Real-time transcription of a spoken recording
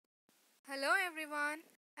Hello everyone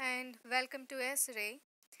and welcome to S-Ray.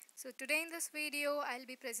 So today in this video I'll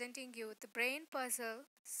be presenting you the brain puzzle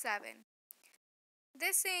 7.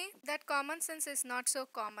 They say that common sense is not so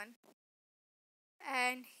common,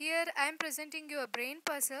 and here I'm presenting you a brain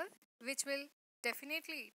puzzle which will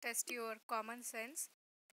definitely test your common sense.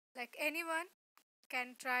 Like anyone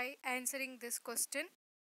can try answering this question,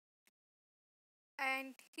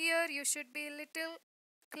 and here you should be a little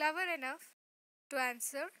clever enough to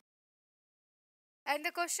answer. And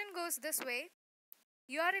the question goes this way: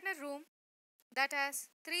 you are in a room that has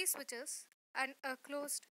three switches and a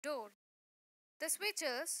closed door. The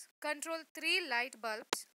switches control three light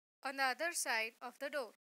bulbs on the other side of the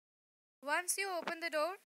door. Once you open the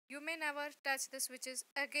door, you may never touch the switches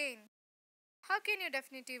again. How can you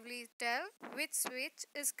definitively tell which switch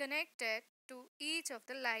is connected to each of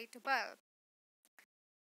the light bulb?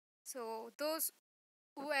 So, those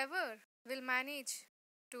whoever will manage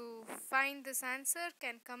to find this answer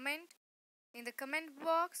can comment in the comment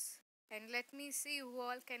box and let me see who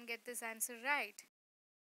all can get this answer right.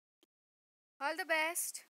 All the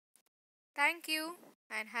best. Thank you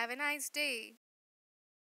and have a nice day.